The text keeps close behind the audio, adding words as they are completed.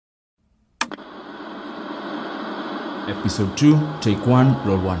Episode 2, Take 1,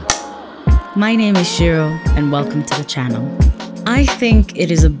 Roll 1. My name is Shiro, and welcome to the channel. I think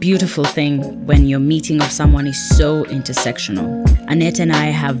it is a beautiful thing when your meeting of someone is so intersectional. Annette and I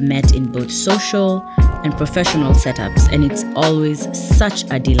have met in both social and professional setups, and it's always such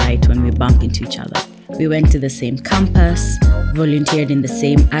a delight when we bump into each other. We went to the same campus, volunteered in the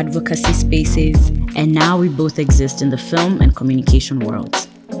same advocacy spaces, and now we both exist in the film and communication worlds.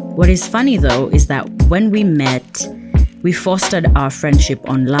 What is funny though is that when we met, we fostered our friendship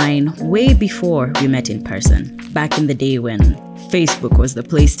online way before we met in person. Back in the day when Facebook was the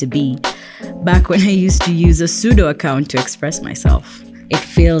place to be. Back when I used to use a pseudo account to express myself. It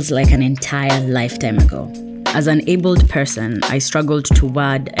feels like an entire lifetime ago. As an abled person, I struggled to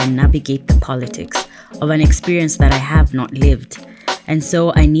word and navigate the politics of an experience that I have not lived. And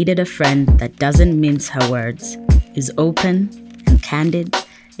so I needed a friend that doesn't mince her words, is open and candid,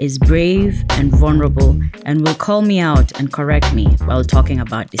 is brave and vulnerable, and will call me out and correct me while talking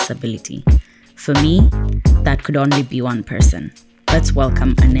about disability. For me, that could only be one person. Let's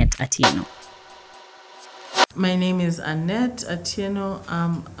welcome Annette Atieno. My name is Annette Atieno.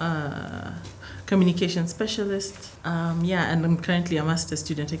 I'm a communication specialist. And I'm currently a master's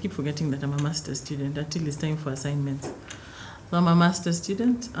student. I keep forgetting that I'm a master's student until it's time for assignments. So I'm a master's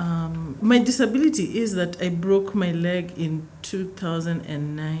student. My disability is that I broke my leg in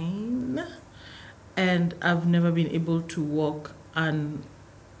 2009, and I've never been able to walk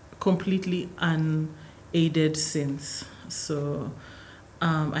completely unaided since. So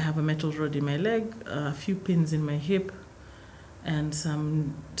I have a metal rod in my leg, a few pins in my hip, and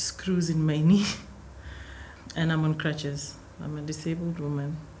some screws in my knee. And I'm on crutches. I'm a disabled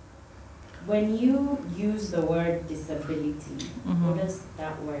woman. When you use the word disability, what does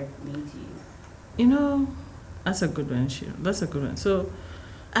that word mean to you? That's a good one, Shiro. That's a good one. So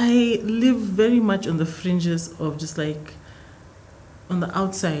I live very much on the fringes of just like, on the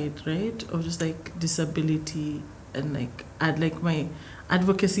outside, right? Of just like disability, and my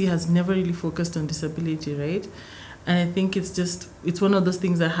advocacy has never really focused on disability, right? And I think it's one of those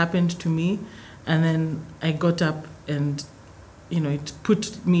things that happened to me, and then I got up and it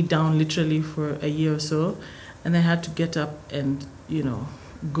put me down literally for a year or so, and I had to get up and,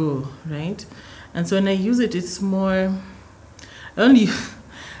 go, right? And so when I use it, it's more, I only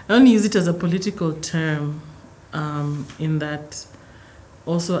use it as a political term, in that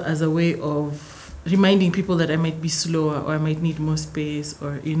also as a way of reminding people that I might be slower or I might need more space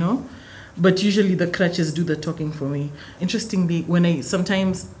or, but usually the crutches do the talking for me. Interestingly,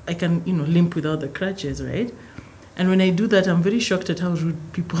 sometimes I can, limp without the crutches, right? And when I do that, I'm very shocked at how rude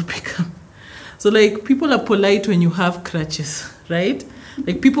people become. So like people are polite when you have crutches, right?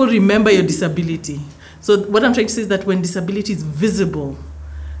 Like people remember your disability. So what I'm trying to say is that when disability is visible,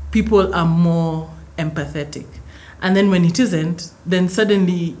 people are more empathetic. And then when it isn't, then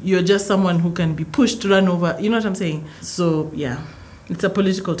suddenly you're just someone who can be pushed, run over. You know what I'm saying? So yeah, it's a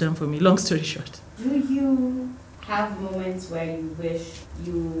political term for me. Long story short. Do you have moments where you wish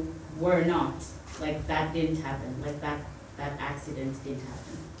you were not? Like that didn't happen, like that accident didn't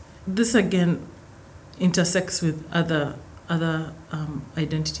happen? This again intersects with other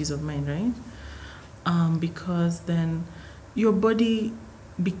identities of mine, right? Because then your body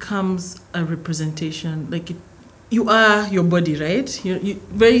becomes a representation, you are your body, right? You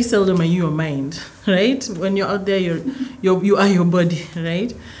very seldom are you your mind, right? When you're out there, you are your body,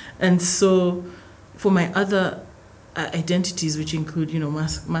 right? And so for my other identities, which include,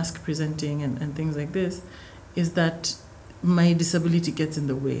 mask presenting and things like this, is that my disability gets in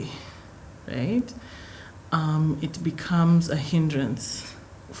the way, right? It becomes a hindrance.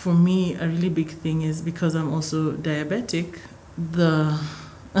 For me, a really big thing is because I'm also diabetic,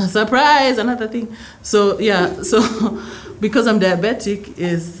 surprise, another thing. So because I'm diabetic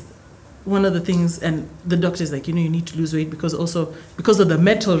is one of the things, and the doctor is like, you need to lose weight because of the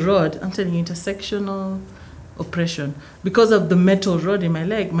metal rod. I'm telling you, intersectional oppression. Because of the metal rod in my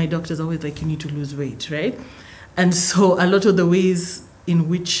leg, my doctor's always like, you need to lose weight, right? And so a lot of the ways in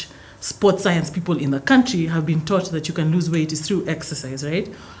which sports science people in the country have been taught that you can lose weight is through exercise, right?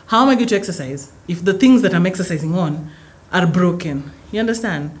 How am I going to exercise if the things that I'm exercising on are broken? You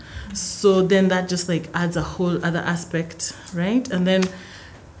understand? So then that just adds a whole other aspect, right? And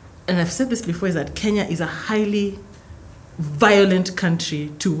I've said this before, is that Kenya is a highly violent country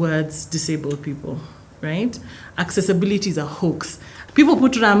towards disabled people, right? Accessibility is a hoax. People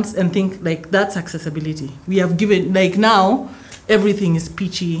put ramps and think that's accessibility. We have given, now everything is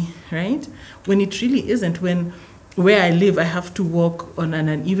peachy, right? When it really isn't. Where I live, I have to walk on an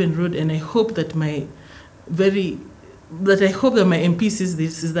uneven road, and I hope that my MP sees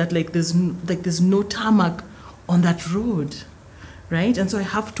this, is that there's no tarmac on that road, right? And so I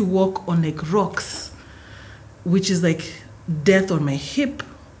have to walk on like rocks, which is like death on my hip,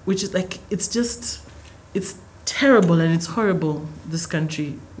 which is like, it's terrible and it's horrible, this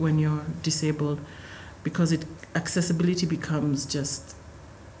country, when you're disabled, because accessibility becomes just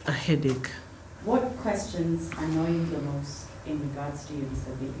a headache. What questions annoy you the most in regards to your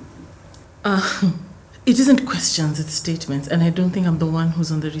disability? It isn't questions, it's statements. And I don't think I'm the one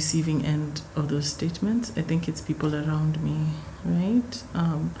who's on the receiving end of those statements. I think it's people around me, right?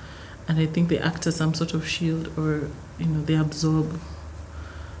 And I think they act as some sort of shield, or, they absorb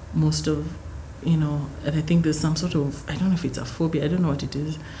most of, and I think there's some sort of, I don't know if it's a phobia, I don't know what it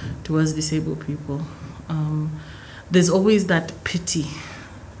is, towards disabled people. There's always that pity.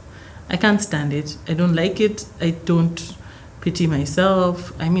 I can't stand it. I don't like it. I don't pity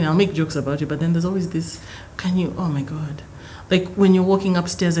myself. I mean, I'll make jokes about it, but then there's always this, oh my God. Like when you're walking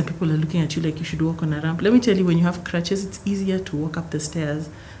upstairs and people are looking at you like you should walk on a ramp. Let me tell you, when you have crutches, it's easier to walk up the stairs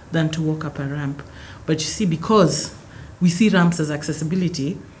than to walk up a ramp. But you see, because we see ramps as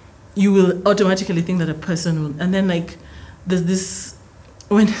accessibility, you will automatically think that a person will, and then like, there's this,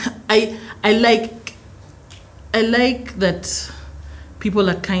 when I like that people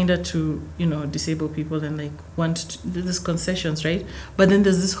are kinder to, disabled people and like want there's concessions, right? But then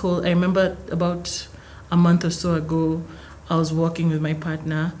there's this whole, I remember about a month or so ago, I was walking with my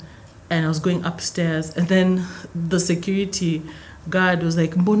partner and I was going upstairs, and then the security guard was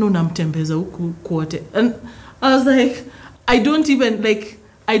like, "Mbono namtembeza huku kote." And I was like, I don't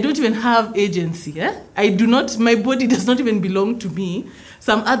even have agency. My body does not even belong to me.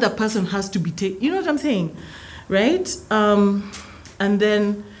 Some other person has to be taken. You know what I'm saying? Right? And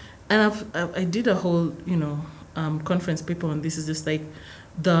then, I did a whole, conference paper on this. Is just like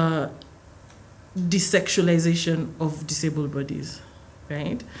the desexualization of disabled bodies,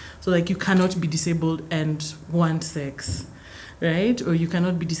 right? So like you cannot be disabled and want sex, right? Or you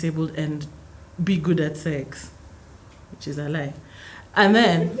cannot be disabled and be good at sex, which is a lie. And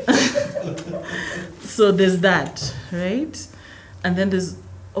then, so there's that, right? And then there's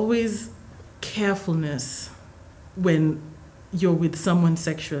always carefulness when you're with someone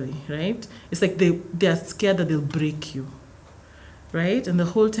sexually, right? It's like they're scared that they'll break you, right? And the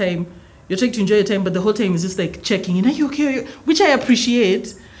whole time, you're trying to enjoy your time, but the whole time is just like checking in, are you okay? Which I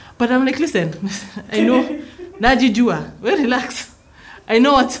appreciate, but I'm like, listen, I know, Najijua, well, relax. I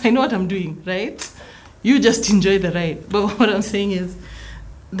know what I'm doing, right? You just enjoy the ride. But what I'm saying is,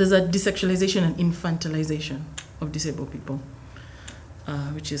 there's a desexualization and infantilization of disabled people,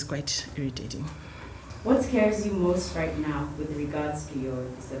 which is quite irritating. What scares you most right now with regards to your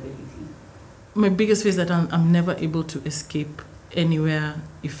disability? My biggest fear is that I'm never able to escape anywhere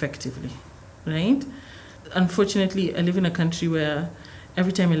effectively, right? Unfortunately, I live in a country where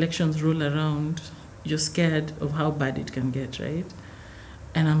every time elections roll around, you're scared of how bad it can get, right?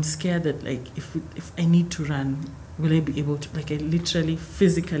 And I'm scared that, like, if I need to run, will I be able to? Like, I literally,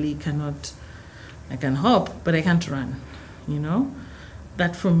 physically cannot. I can hop, but I can't run,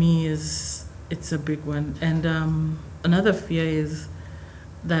 That for me it's a big one. And another fear is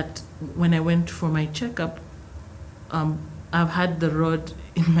that when I went for my checkup, I've had the rod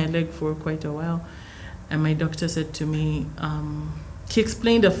in my leg for quite a while, and my doctor said to me, he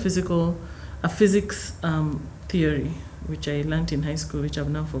explained a physics theory, which I learned in high school, which I've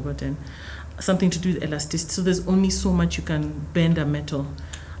now forgotten, something to do with elasticity. So there's only so much you can bend a metal,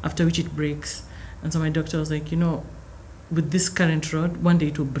 after which it breaks. And so my doctor was like, with this current rod, one day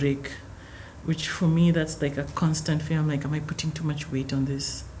it will break, which for me, that's like a constant fear. I'm like, am I putting too much weight on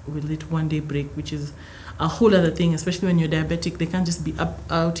this? Will it one day break? Which is a whole other thing, especially when you're diabetic. They can't just be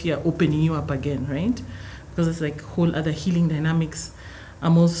out here opening you up again, right? Because it's like whole other healing dynamics.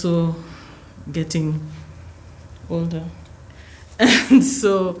 I'm also getting older. And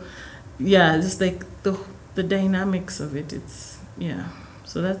so, just like the dynamics of it,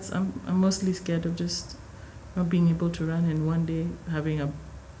 So I'm mostly scared of just not being able to run and one day having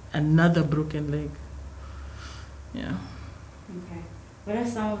another broken leg. Yeah. Okay. What are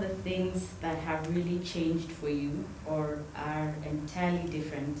some of the things that have really changed for you or are entirely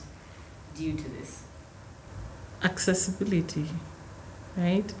different due to this? Accessibility,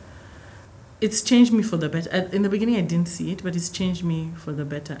 right? It's changed me for the better. In the beginning, I didn't see it, but it's changed me for the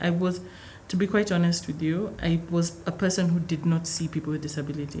better. To be quite honest with you, I was a person who did not see people with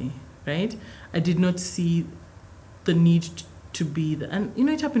disability, right? I did not see the need to be there. And,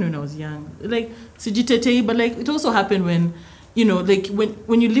 it happened when I was young. Like, sijitete, but like, it also happened when, like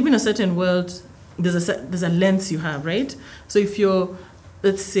when you live in a certain world, there's a lens you have, right? So if you're,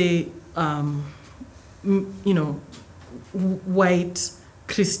 let's say, white,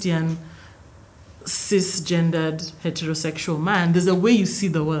 Christian, cisgendered heterosexual man, there's a way you see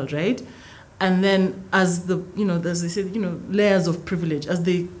the world, right? And then as as they said, layers of privilege, as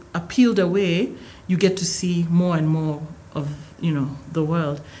they are peeled away, you get to see more and more of, the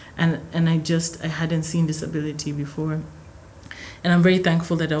world. And I hadn't seen disability before. And I'm very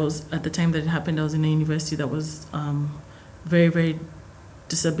thankful that at the time that it happened, I was in a university that was very, very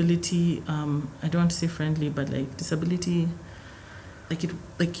disability, I don't want to say friendly, but like disability,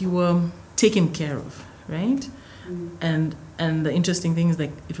 like you were taken care of, right? And the interesting thing is,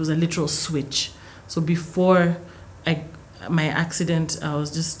 like, it was a literal switch. So before my accident, I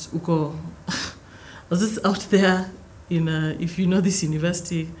was just out there if you know this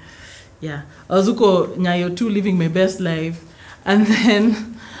university, I was uko Nyayo 2 living my best life. And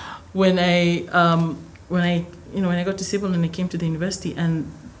then when I got disabled and I came to the university,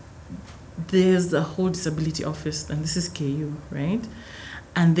 and there's a whole disability office, and this is KU, right?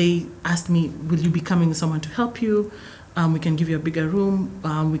 And they asked me, will you be coming someone to help you? We can give you a bigger room.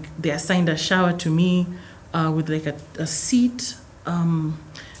 They assigned a shower to me with like a seat.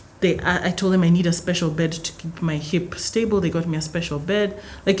 I told them I need a special bed to keep my hip stable. They got me a special bed.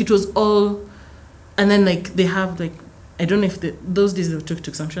 Like, it was all, and then like they have like, I don't know if those days they were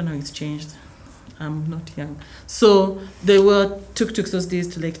tuk-tuks. I'm sure now it's changed. I'm not young. So there were tuk-tuks those days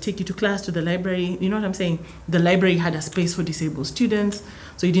to like take you to class, to the library. You know what I'm saying? The library had a space for disabled students.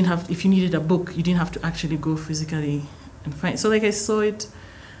 So you didn't have, if you needed a book, you didn't have to actually go physically and find. So like I saw it,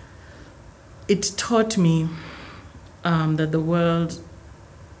 it taught me that the world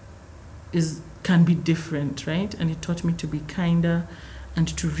can be different, right? And it taught me to be kinder and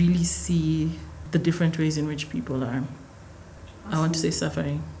to really see the different ways in which people are. Awesome. I want to say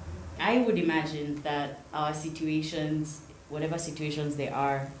suffering. I would imagine that our situations, whatever situations they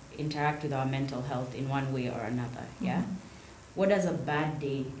are, interact with our mental health in one way or another, yeah? Mm-hmm. What does a bad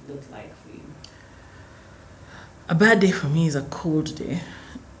day look like for you? A bad day for me is a cold day.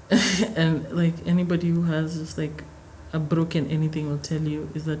 And like anybody who has just like a broken anything will tell you,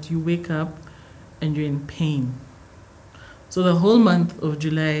 is that you wake up and you're in pain. So the whole month of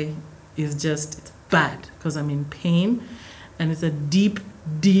July is just, it's bad because I'm in pain, and it's a deep,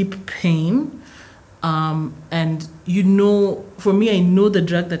 deep pain. And for me, I know the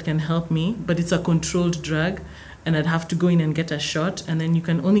drug that can help me, but it's a controlled drug, and I'd have to go in and get a shot, and then you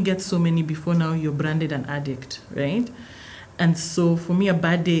can only get so many before now you're branded an addict, right? And so for me, a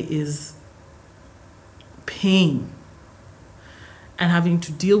bad day is pain and having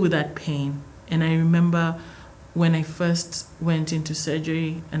to deal with that pain. And I remember when I first went into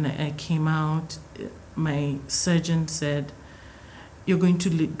surgery and I came out, my surgeon said, you're going to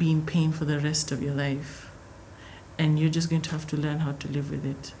be in pain for the rest of your life, and you're just going to have to learn how to live with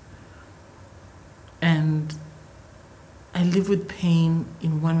it. And I live with pain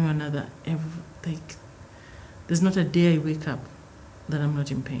in one way or another. There's not a day I wake up that I'm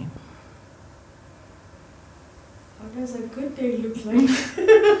not in pain. How does a good day look like?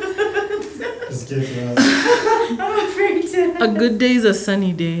 Just get it out. I'm afraid to. A good day is a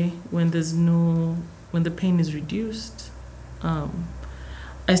sunny day when when the pain is reduced.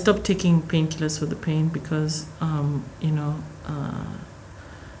 I stopped taking painkillers for the pain because,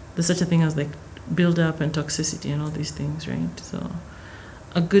 there's such a thing as like build-up and toxicity and all these things, right? So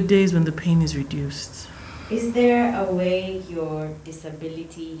a good day is when the pain is reduced. Is there a way your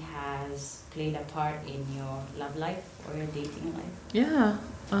disability has played a part in your love life or your dating life? Yeah.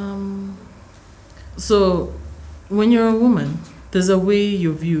 So when you're a woman, there's a way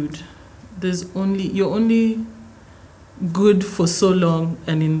you're viewed. You're only good for so long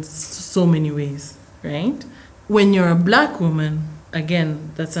and in so many ways, right? When you're a black woman,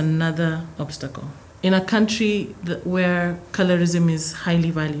 again, that's another obstacle. In a country where colorism is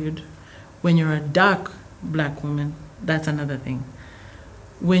highly valued, when you're a dark black woman, that's another thing.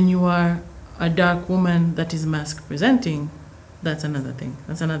 When you are a dark woman that is mask presenting, that's another thing.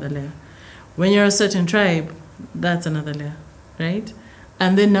 That's another layer. When you're a certain tribe, that's another layer, right?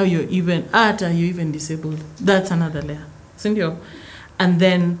 And then now you're even disabled. That's another layer. And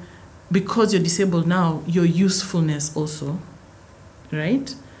then because you're disabled now, your usefulness also,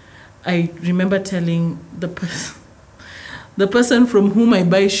 right? I remember telling the person from whom I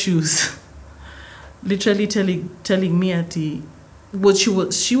buy shoes, literally telling me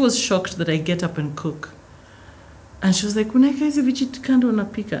she was shocked that I get up and cook. And she was like,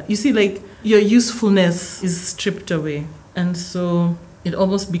 you see, like, your usefulness is stripped away. And so it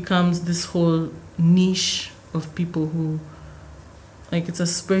almost becomes this whole niche of people who, like, it's a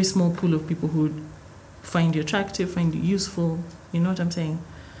very small pool of people who find you attractive, find you useful, you know what I'm saying?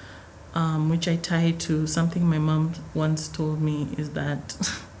 Which I tie to something my mom once told me, is that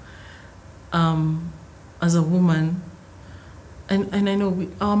as a woman, and I know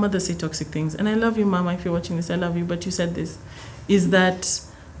our mothers say toxic things, and I love you, Mama, if you're watching this, I love you, but you said this, is that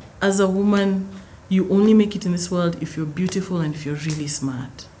as a woman, you only make it in this world if you're beautiful and if you're really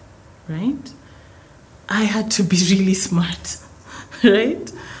smart, right? I had to be really smart,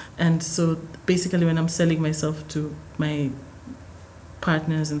 right? And so basically when I'm selling myself to my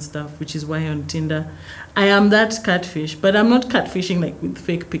partners and stuff, which is why on Tinder, I am that catfish, but I'm not catfishing like with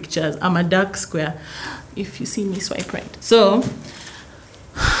fake pictures. I'm a dark square. If you see me, swipe right. So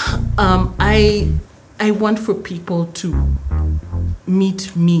I want for people to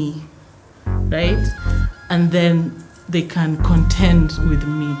meet me, right? And then they can contend with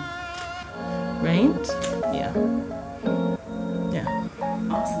me, right? Yeah. Yeah.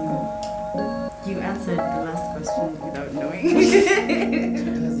 Awesome. You answered the last question without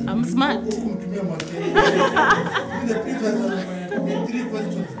knowing. I'm smart.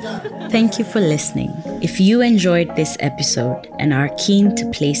 Thank you for listening. If you enjoyed this episode and are keen to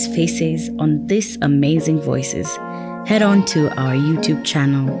place faces on these amazing voices, head on to our YouTube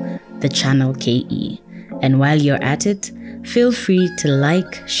channel, TheChannelKe. And while you're at it, feel free to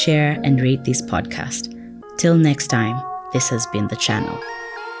like, share, and rate this podcast. Till next time, this has been The Channel.